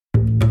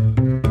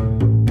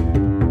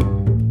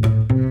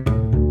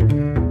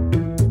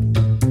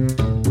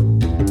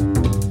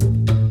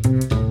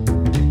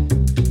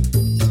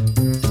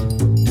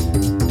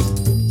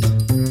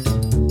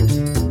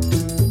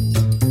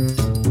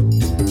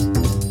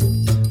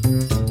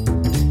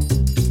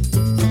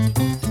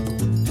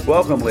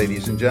Welcome,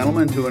 ladies and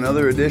gentlemen, to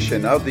another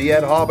edition of the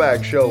Ed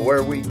Hallback Show,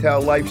 where we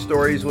tell life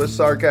stories with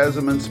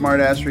sarcasm and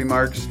smart-ass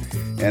remarks.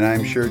 And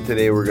I'm sure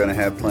today we're going to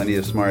have plenty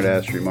of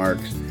smart-ass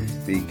remarks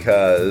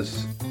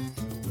because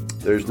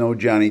there's no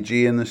Johnny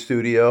G in the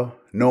studio,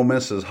 no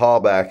Mrs.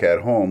 Hallback at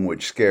home,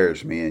 which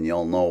scares me, and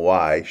you'll know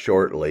why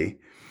shortly,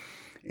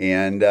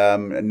 and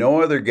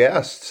no other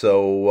guests.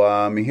 So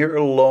I'm here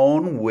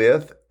alone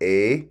with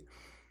a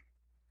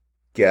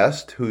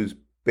guest who's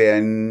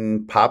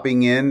been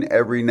popping in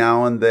every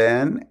now and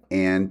then,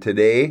 and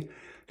today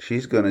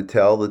she's going to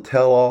tell the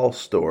tell-all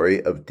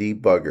story of Dee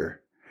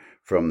BUGGER,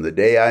 from the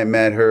day I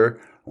met her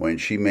when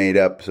she made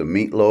up some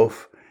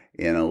meatloaf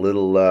in a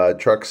little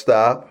truck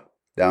stop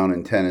down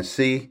in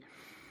Tennessee,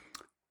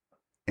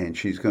 and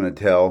she's going to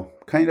tell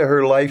kind of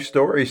her life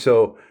story.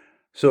 So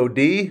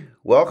Dee,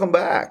 welcome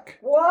back.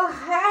 Well,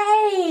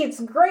 hey, it's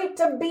great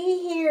to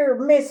be here,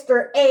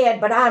 Mr.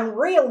 Ed, but I'm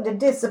real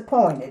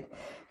disappointed.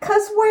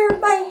 'Cause where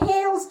the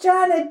hell's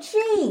Johnny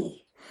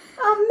G?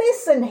 I'm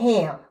missing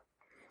him.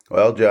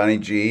 Well, Johnny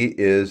G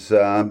is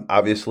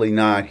obviously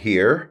not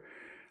here,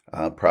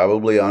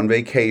 probably on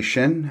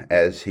vacation,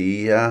 as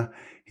he's a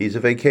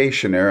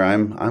vacationer.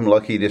 I'm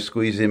lucky to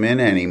squeeze him in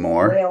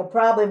anymore. Well,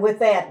 probably with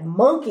that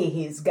monkey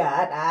he's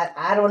got.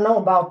 I don't know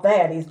about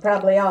that. He's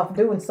probably off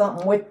doing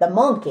something with the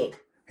monkey.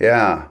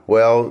 Yeah,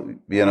 well,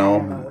 you know. I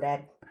don't know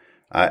that.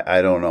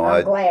 I don't know.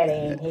 I'm glad he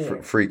ain't here.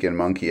 Freaking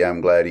monkey, I'm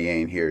glad he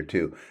ain't here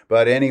too.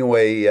 But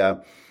anyway,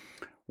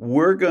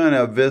 we're going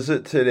to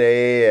visit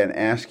today and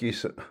ask you,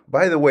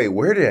 by the way,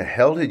 where the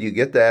hell did you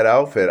get that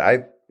outfit?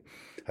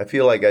 I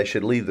feel like I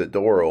should leave the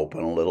door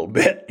open a little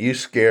bit. You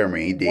scare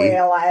me, Dee.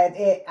 Well,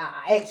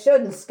 it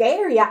shouldn't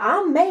scare you.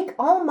 I make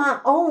all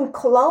my own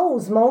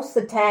clothes most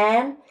of the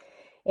time.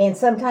 And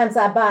sometimes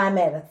I buy them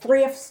at a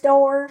thrift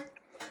store.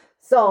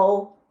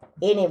 So,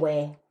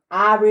 anyway,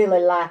 I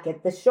really like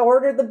it. The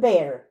shorter, the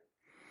better.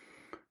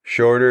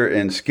 Shorter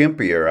and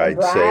skimpier,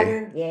 I'd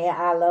say. Yeah,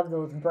 I love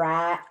those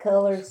bright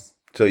colors.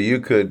 So you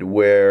could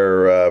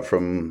wear,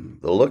 from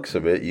the looks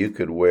of it, you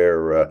could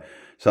wear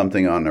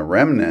something on the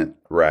remnant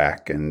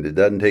rack, and it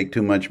doesn't take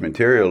too much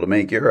material to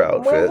make your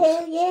outfits. Well,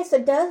 hell yes,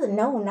 it doesn't.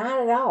 No,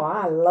 not at all.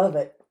 I love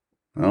it.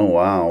 Oh,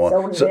 wow.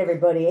 So does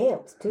everybody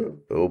else, too.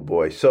 Oh,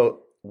 boy.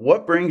 So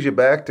what brings you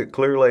back to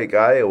Clear Lake,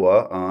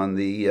 Iowa on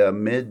the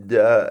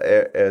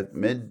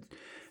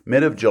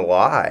mid of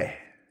July?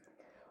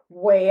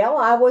 Well,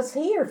 I was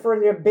here for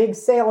the big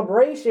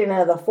celebration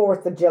of the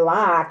 4th of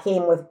July. I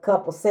came with a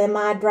couple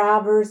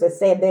semi-drivers that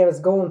said they was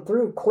going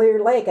through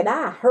Clear Lake, and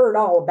I heard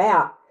all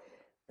about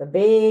the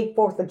big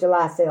 4th of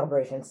July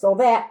celebration. So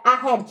that I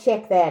had to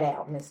check that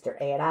out, Mr.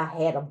 Ed. I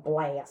had a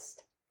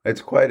blast.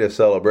 It's quite a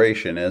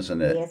celebration,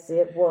 isn't it? Yes,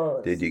 it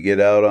was. Did you get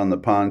out on the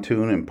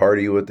pontoon and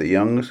party with the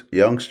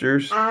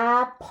youngsters?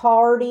 I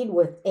partied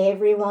with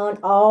everyone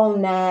all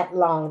night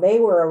long. They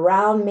were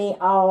around me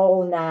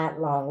all night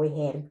long. We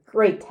had a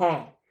great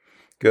time.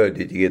 Good.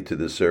 Did you get to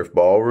the surf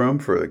ballroom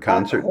for the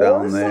concert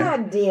down there? Of course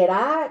I did.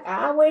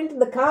 I went to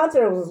the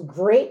concert. It was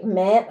great.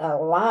 Met a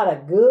lot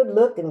of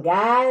good-looking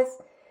guys.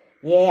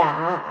 Yeah,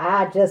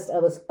 I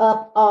was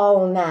up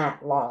all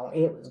night long.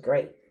 It was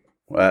great.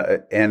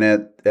 And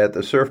at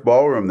the surf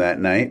ballroom that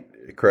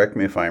night, correct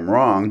me if I'm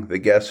wrong, the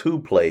Guess Who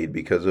played,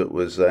 because it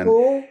was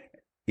Who?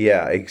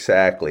 Yeah,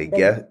 exactly.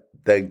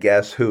 The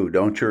Guess Who.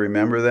 Don't you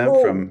remember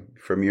them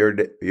from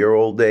your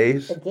old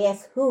days? The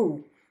Guess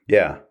Who?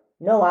 Yeah.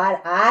 No,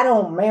 I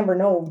don't remember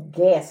no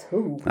Guess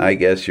Who. I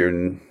guess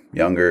you're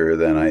younger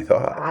than I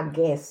thought. I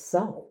guess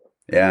so.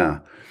 Yeah.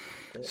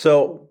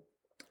 So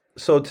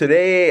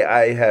today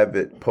I have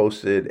it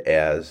posted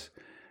as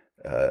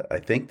I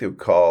think they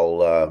call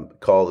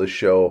the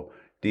show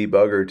Dee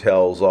BUGGER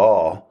Tells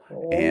All.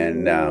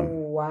 And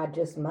I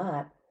just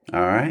might.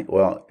 All right.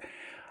 Well,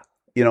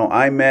 you know,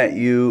 I met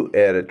you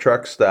at a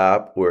truck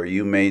stop where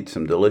you made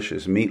some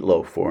delicious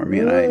meatloaf for me,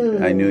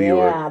 and I knew you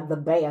were the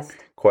best.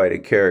 Quite a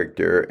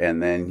character.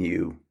 And then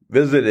you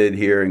visited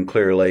here in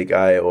Clear Lake,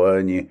 Iowa,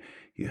 and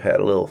you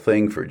had a little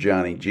thing for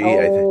Johnny G.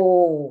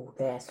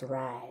 That's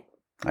right.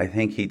 I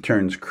think he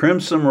turns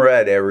crimson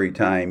red every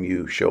time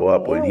you show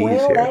up when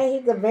he's here.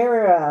 He's a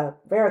very,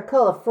 very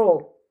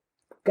colorful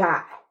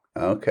guy.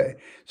 Okay.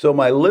 So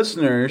my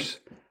listeners,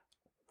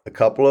 a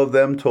couple of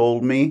them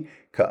told me,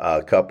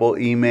 a couple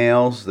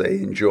emails, they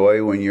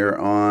enjoy when you're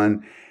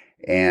on.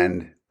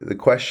 And the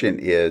question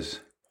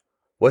is,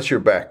 what's your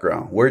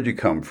background? Where'd you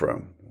come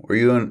from? Were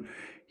you in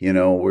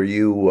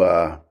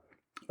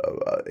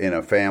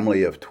a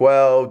family of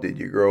 12? Did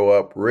you grow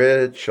up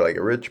rich, like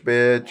a rich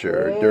bitch,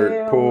 or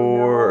dirt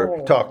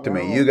poor? Talk to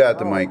me. You got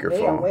the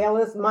microphone. Well,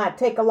 this might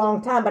take a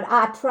long time, but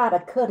I try to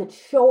cut it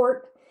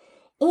short.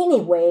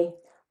 Anyway,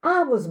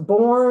 I was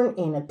born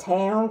in a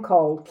town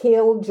called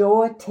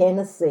Killjoy,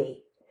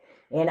 Tennessee,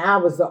 and I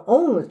was the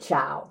only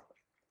child.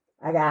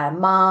 I got a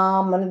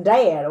mom and a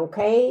dad,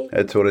 okay?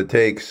 That's what it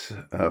takes,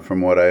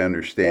 from what I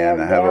understand.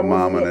 I have a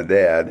mom and a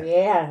dad.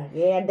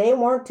 Yeah, they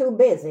weren't too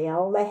busy.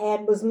 All they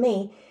had was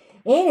me.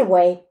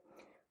 Anyway,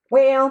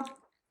 well,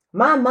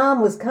 My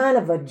mom was kind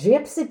of a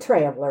gypsy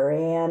traveler,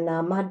 and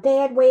my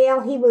dad,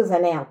 well, he was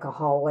an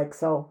alcoholic.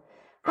 So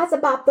I was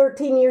about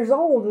 13 years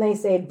old, and they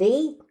said,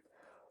 Dee,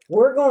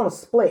 we're going to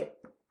split.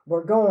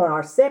 We're going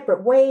our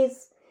separate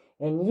ways,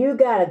 and you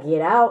got to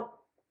get out,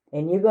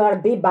 and you got to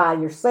be by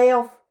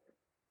yourself,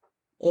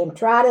 and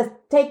try to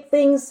take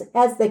things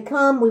as they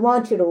come. We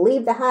want you to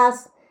leave the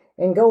house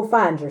and go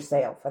find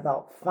yourself. I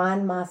thought,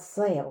 find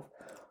myself.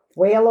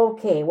 Well,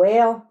 okay,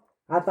 well,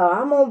 I thought,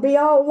 I'm going to be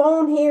all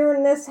alone here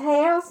in this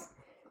house.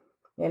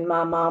 And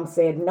my mom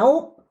said,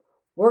 nope,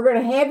 we're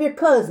going to have your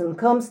cousin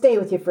come stay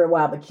with you for a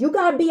while. But you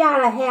got to be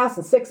out of the house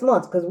in 6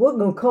 months because we're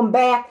going to come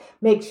back,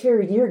 make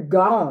sure you're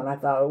gone. I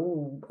thought,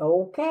 ooh,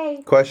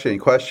 okay. Question.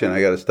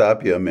 I got to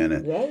stop you a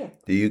minute. Yeah.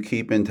 Do you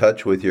keep in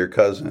touch with your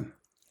cousin?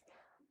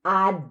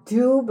 I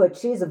do, but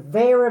she's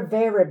very,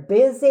 very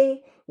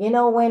busy. You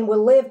know, when we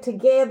lived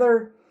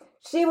together,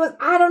 she was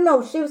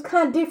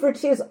kind of different.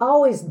 She was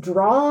always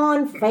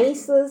drawing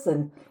faces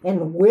and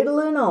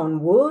whittling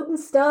on wood and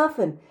stuff.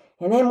 And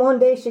then one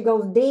day she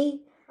goes,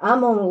 Dee, I'm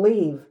going to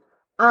leave.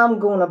 I'm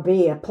going to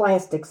be a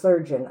plastic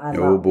surgeon. I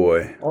thought, oh,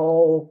 boy.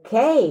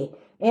 Okay.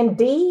 And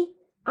Dee,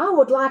 I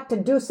would like to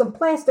do some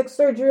plastic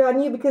surgery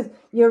on you because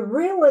you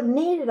really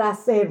need it. I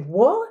said,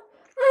 what?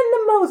 I'm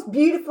the most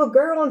beautiful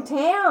girl in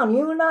town.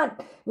 You're not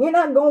going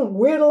to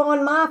whittle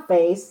on my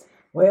face.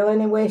 Well,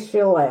 anyway,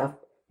 she left.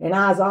 And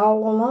I was all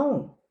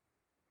alone.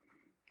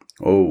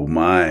 Oh,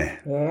 my.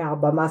 Yeah, all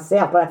by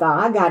myself. But I thought,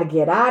 I got to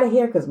get out of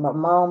here because my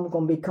mom's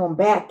going to be coming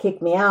back,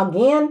 kick me out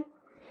again.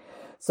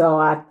 So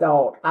I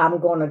thought, I'm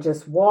going to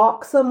just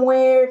walk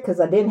somewhere because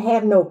I didn't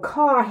have no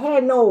car. I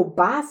had no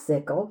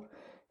bicycle.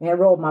 And I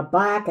rode my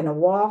bike and I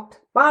walked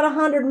about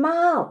 100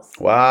 miles.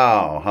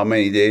 Wow. How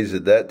many days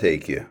did that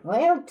take you?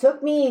 Well, it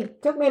took me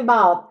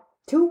about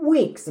 2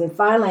 weeks. And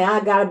finally, I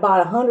got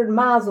about 100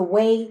 miles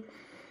away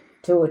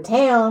to a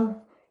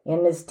town.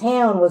 And this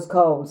town was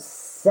called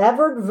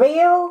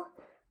Severtville.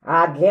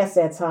 I guess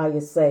that's how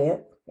you say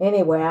it.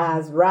 Anyway, I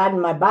was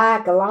riding my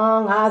bike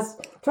along. I was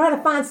trying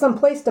to find some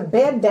place to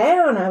bed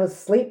down. I was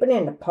sleeping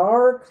in the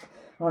park,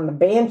 on the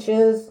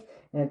benches,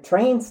 in a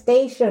train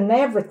station and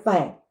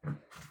everything.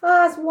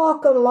 I was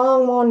walking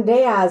along one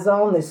day. I was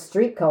on this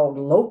street called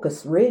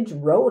Locust Ridge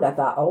Road. I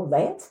thought, oh,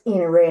 that's an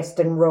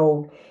interesting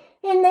road.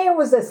 And there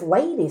was this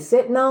lady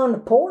sitting on the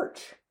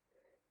porch.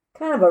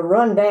 Kind of a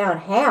rundown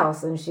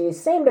house, and she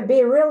seemed to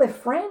be really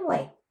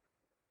friendly.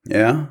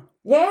 Yeah?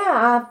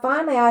 Yeah,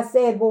 I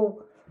said,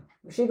 well,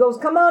 she goes,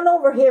 come on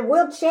over here,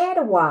 we'll chat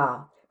a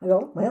while. I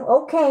go, well,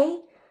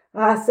 okay.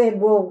 I said,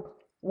 well,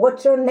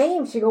 what's your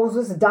name? She goes,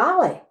 it's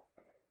Dolly.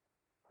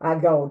 I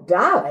go,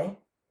 Dolly?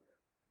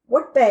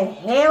 What the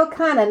hell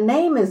kind of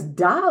name is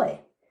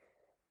Dolly?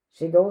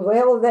 She goes,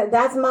 well,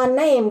 that's my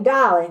name,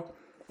 Dolly.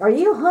 Are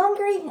you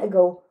hungry? I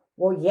go,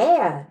 well,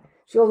 yeah.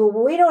 She goes,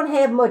 well, we don't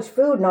have much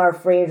food in our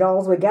fridge.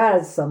 All we got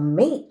is some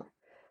meat.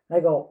 I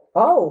go,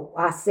 oh.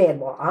 I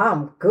said, well,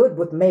 I'm good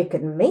with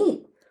making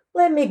meat.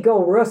 Let me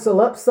go rustle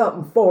up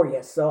something for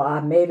you. So I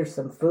made her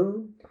some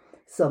food,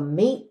 some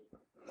meat,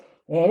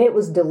 and it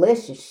was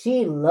delicious.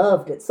 She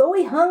loved it. So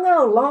we hung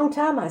out a long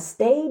time. I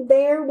stayed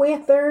there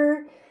with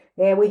her.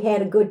 Yeah, we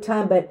had a good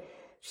time, but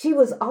she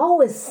was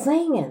always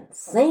singing.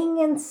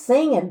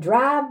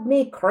 Drive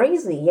me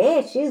crazy.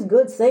 Yeah, she's a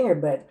good singer,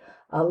 but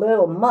a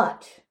little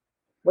much.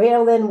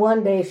 Well, then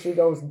one day she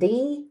goes,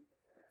 Dee,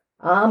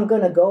 I'm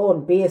going to go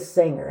and be a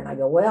singer. And I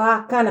go, well,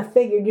 I kind of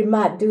figured you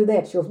might do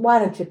that. She goes, why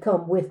don't you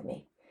come with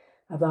me?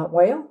 I thought,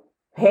 well,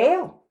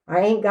 hell, I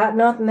ain't got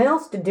nothing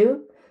else to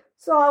do.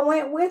 So I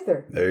went with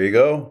her. There you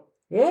go.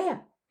 Yeah,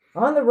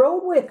 on the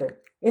road with her.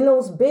 In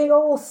those big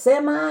old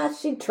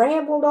semis, she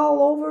traveled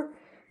all over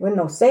with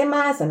no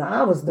semis, and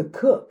I was the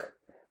cook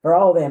for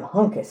all them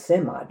hunky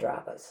semi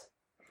drivers.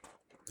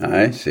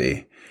 I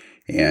see.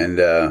 And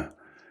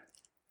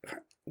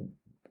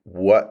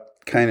what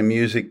kind of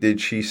music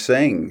did she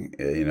sing?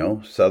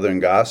 Southern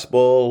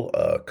gospel,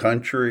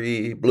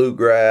 country,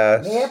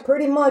 bluegrass? Yeah,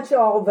 pretty much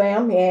all of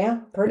them.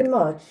 Yeah, pretty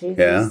much. She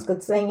just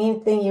could sing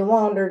anything you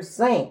wanted her to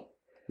sing.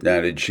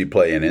 Now, did she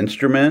play an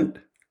instrument?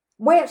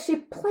 Well, she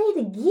played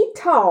a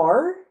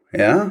guitar.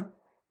 Yeah?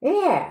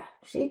 Yeah,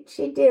 she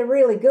did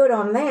really good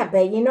on that.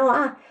 But,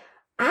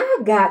 I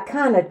got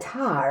kind of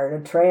tired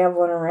of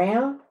traveling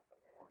around.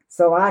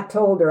 So I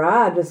told her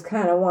I just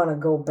kind of want to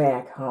go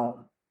back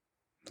home.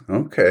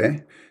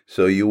 Okay.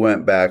 So you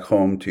went back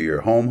home to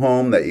your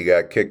home that you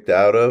got kicked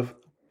out of?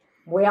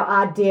 Well,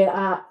 I did.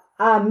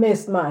 I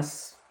missed my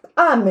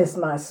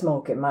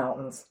Smoky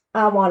Mountains.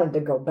 I wanted to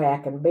go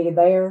back and be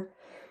there.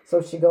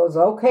 So she goes,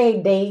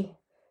 okay, Dee,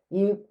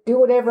 you do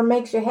whatever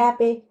makes you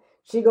happy.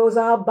 She goes,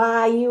 I'll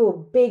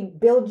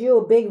build you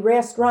a big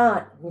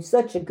restaurant. You're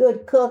such a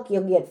good cook.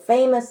 You'll get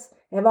famous.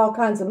 Have all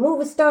kinds of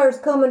movie stars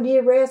coming to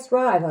your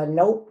restaurant. I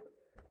thought,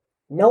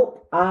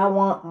 nope. I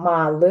want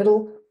my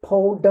little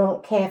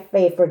podunk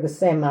cafe for the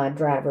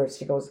semi-drivers.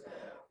 She goes,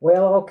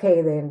 well,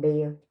 okay then,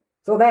 dear.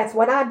 So that's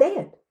what I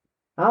did.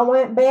 I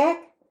went back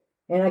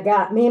and I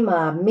got me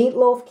my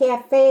meatloaf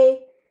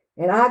cafe,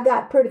 and I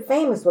got pretty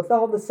famous with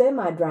all the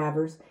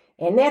semi-drivers.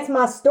 And that's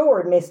my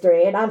story, Mr.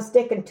 Ed. I'm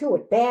sticking to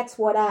it. That's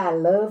what I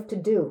love to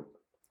do.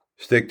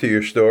 Stick to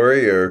your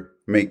story or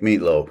make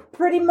meatloaf?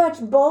 Pretty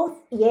much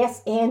both,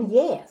 yes and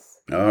yes.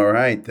 All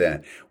right,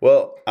 then.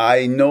 Well,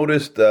 I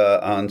noticed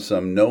on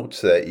some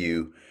notes that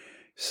you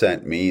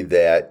sent me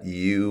that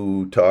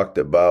you talked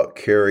about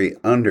Carrie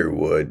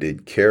Underwood.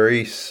 Did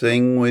Carrie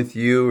sing with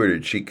you, or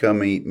did she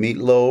come eat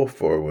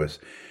meatloaf, or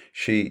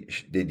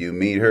did you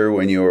meet her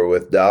when you were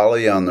with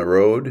Dolly on the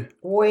road?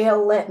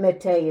 Well, let me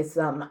tell you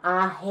something.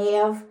 I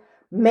have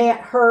met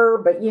her,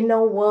 but you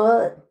know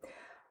what?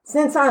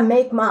 Since I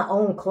make my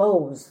own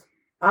clothes,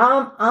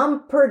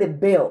 I'm pretty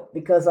built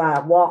because I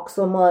walk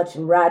so much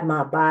and ride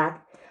my bike.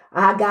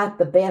 I got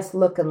the best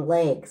looking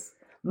legs.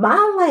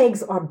 My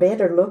legs are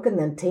better looking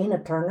than Tina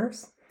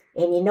Turner's.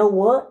 And you know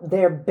what?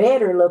 They're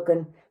better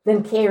looking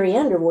than Carrie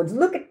Underwood's.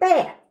 Look at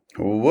that.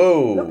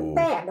 Whoa. Look at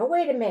that. Now,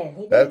 wait a minute.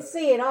 He didn't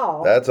see it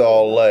all. That's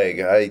all leg.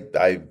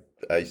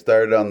 I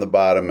started on the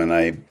bottom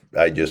and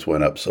I just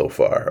went up so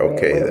far.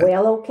 Okay, then.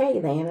 Well, okay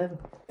then. If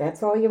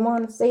that's all you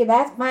want to see.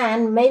 That's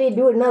fine. Maybe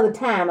do it another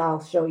time.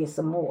 I'll show you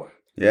some more.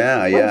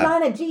 Yeah. When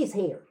Johnny G's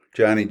here.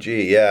 Johnny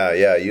G.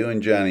 Yeah. You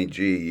and Johnny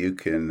G. You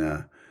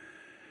can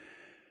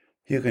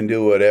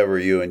do whatever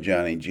you and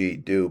Johnny G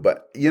do.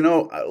 But,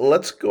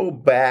 let's go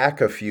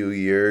back a few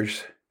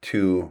years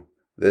to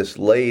this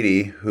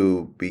lady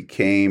who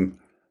became,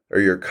 or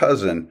your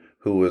cousin,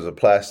 who was a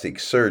plastic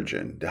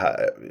surgeon.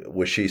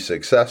 Was she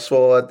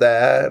successful at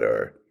that,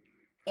 or?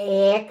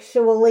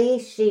 Actually,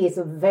 she's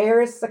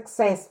very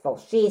successful.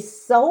 She's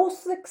so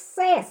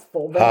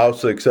successful. How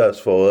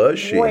successful is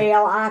she?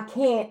 Well, I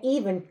can't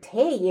even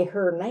tell you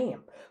her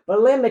name.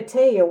 But let me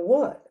tell you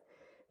what.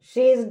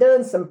 She's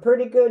done some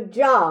pretty good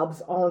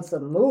jobs on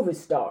some movie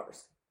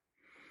stars.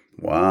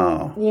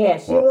 Wow. Yeah,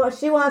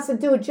 she wants to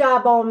do a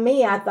job on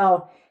me. I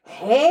thought,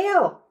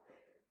 hell,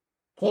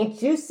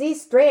 can't you see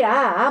straight?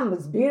 I'm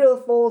as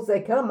beautiful as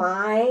they come.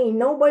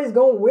 Nobody's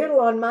going to whittle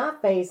on my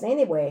face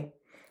anyway.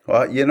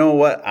 Well, you know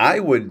what? I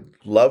would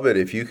love it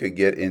if you could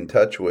get in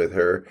touch with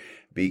her,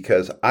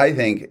 because I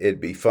think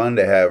it'd be fun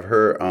to have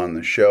her on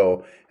the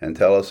show and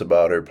tell us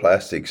about her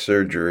plastic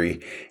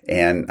surgery.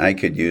 And I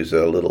could use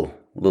a little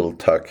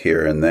tuck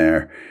here and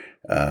there,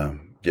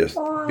 because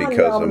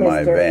of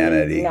my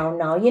vanity.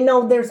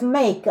 No. There's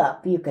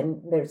makeup. You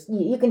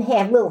can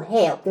have little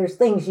help. There's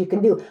things you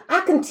can do.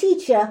 I can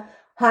teach you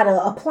how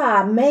to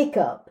apply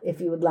makeup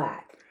if you would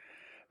like.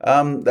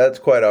 That's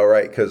quite all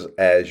right, because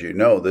as you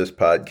know, this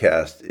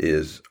podcast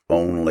is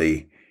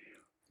only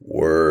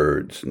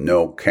words,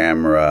 no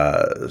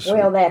cameras.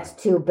 Well, that's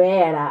too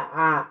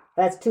bad.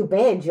 That's too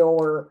bad.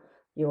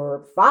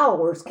 Your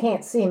followers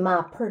can't see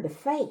my pretty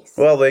face.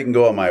 Well, they can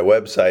go on my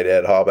website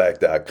at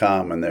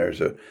hallback.com, and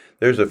there's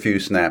a few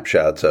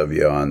snapshots of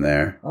you on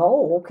there.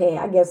 Oh, okay.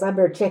 I guess I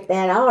better check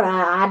that out.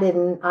 I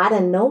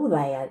didn't know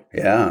that.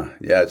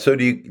 Yeah. So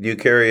do you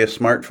carry a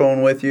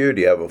smartphone with you?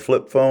 Do you have a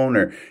flip phone,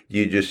 or do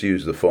you just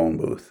use the phone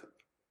booth?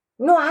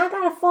 No, I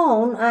got a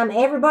phone.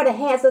 Everybody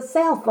has a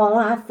cell phone.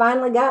 I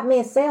finally got me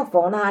a cell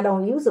phone. I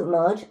don't use it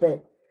much,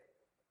 but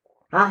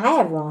I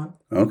have one.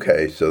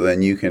 Okay, so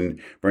then you can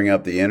bring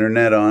up the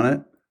internet on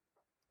it?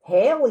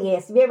 Hell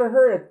yes. Have you ever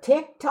heard of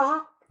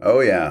TikTok? Oh,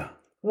 yeah.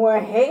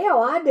 Well,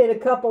 hell, I did a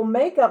couple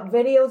makeup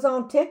videos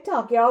on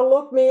TikTok. Y'all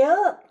look me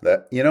up.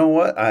 You know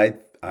what?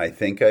 I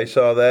think I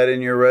saw that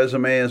in your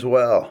resume as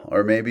well.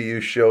 Or maybe you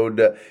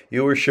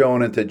were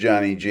showing it to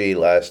Johnny G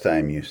last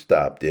time you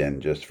stopped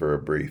in just for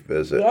a brief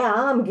visit. Yeah,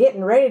 I'm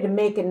getting ready to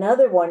make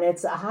another one.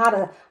 It's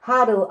how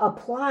to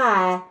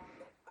apply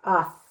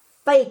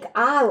fake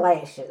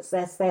eyelashes.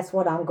 That's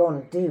what I'm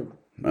going to do.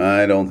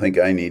 I don't think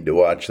I need to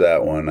watch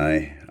that one.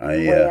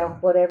 Well,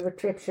 whatever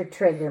trips your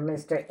trigger,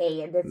 Mr.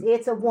 Ed.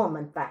 It's a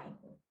woman thing.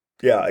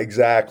 Yeah,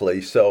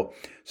 exactly. So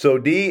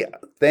Dee,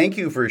 thank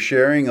you for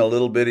sharing a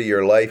little bit of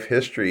your life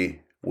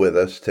history with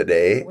us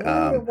today.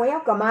 Well, you're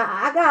welcome.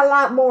 I got a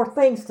lot more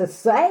things to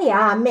say.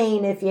 I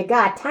mean, if you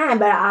got time,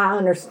 but I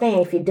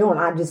understand if you don't,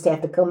 I just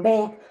have to come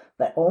back.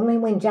 But only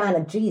when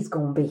Johnny G's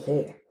going to be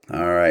here.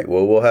 All right.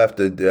 Well, we'll have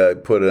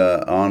to put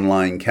an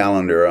online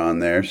calendar on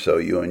there so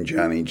you and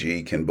Johnny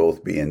G can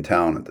both be in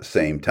town at the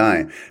same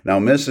time. Now,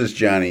 Mrs.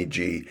 Johnny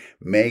G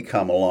may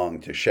come along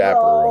to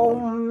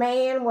chaperone. Oh,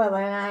 man. Well,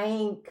 then I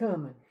ain't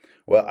coming.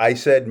 Well, I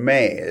said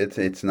may.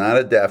 It's not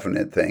a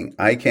definite thing.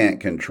 I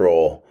can't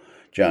control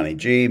Johnny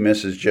G,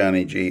 Mrs.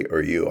 Johnny G,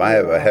 or you. I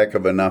have a heck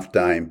of enough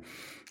time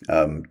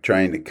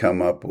trying to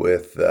come up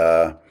with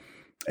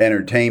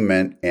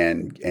entertainment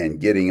and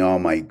getting all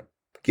my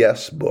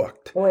guests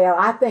booked. Well,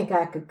 I think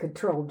I could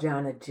control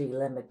Johnny G,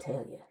 let me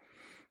tell you.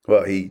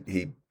 Well,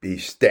 he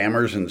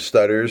stammers and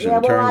stutters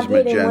and turns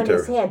magenta. Yeah, well, I did it when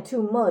he's had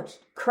too much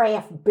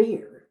craft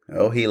beer.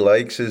 Oh, he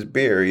likes his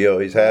beer. He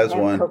always has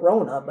one.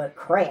 Corona, but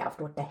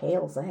craft, what the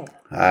hell's that?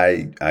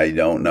 I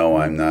don't know.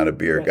 I'm not a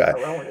beer guy.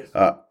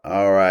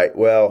 All right.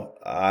 Well,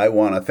 I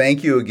want to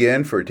thank you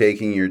again for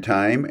taking your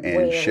time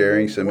and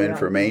sharing some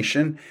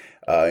information.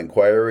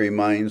 Inquiry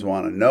minds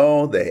want to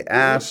know. They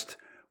asked.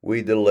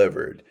 We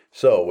delivered.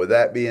 So, with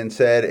that being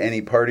said,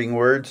 any parting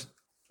words?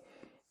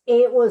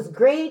 It was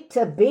great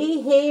to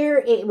be here.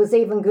 It was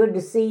even good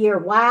to see your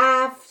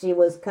wife. She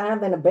was kind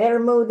of in a better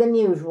mood than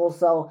usual,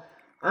 so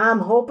I'm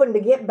hoping to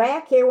get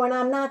back here when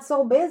I'm not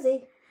so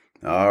busy.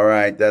 All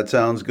right, that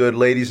sounds good,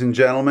 ladies and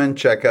gentlemen.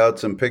 Check out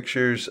some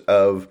pictures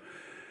of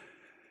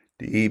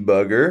Dee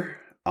BUGGER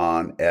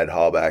on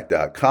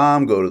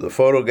edhallback.com. Go to the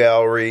photo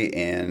gallery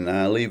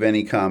and leave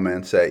any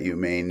comments that you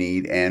may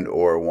need and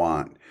or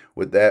want.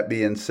 With that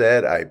being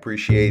said, I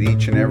appreciate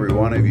each and every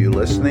one of you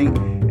listening,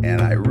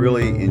 and I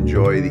really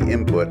enjoy the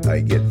input I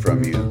get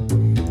from you.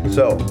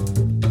 So,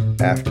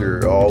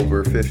 after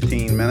over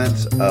 15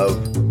 minutes of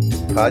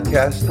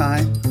podcast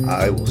time,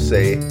 I will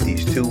say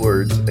these two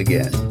words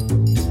again.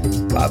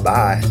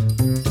 Bye-bye.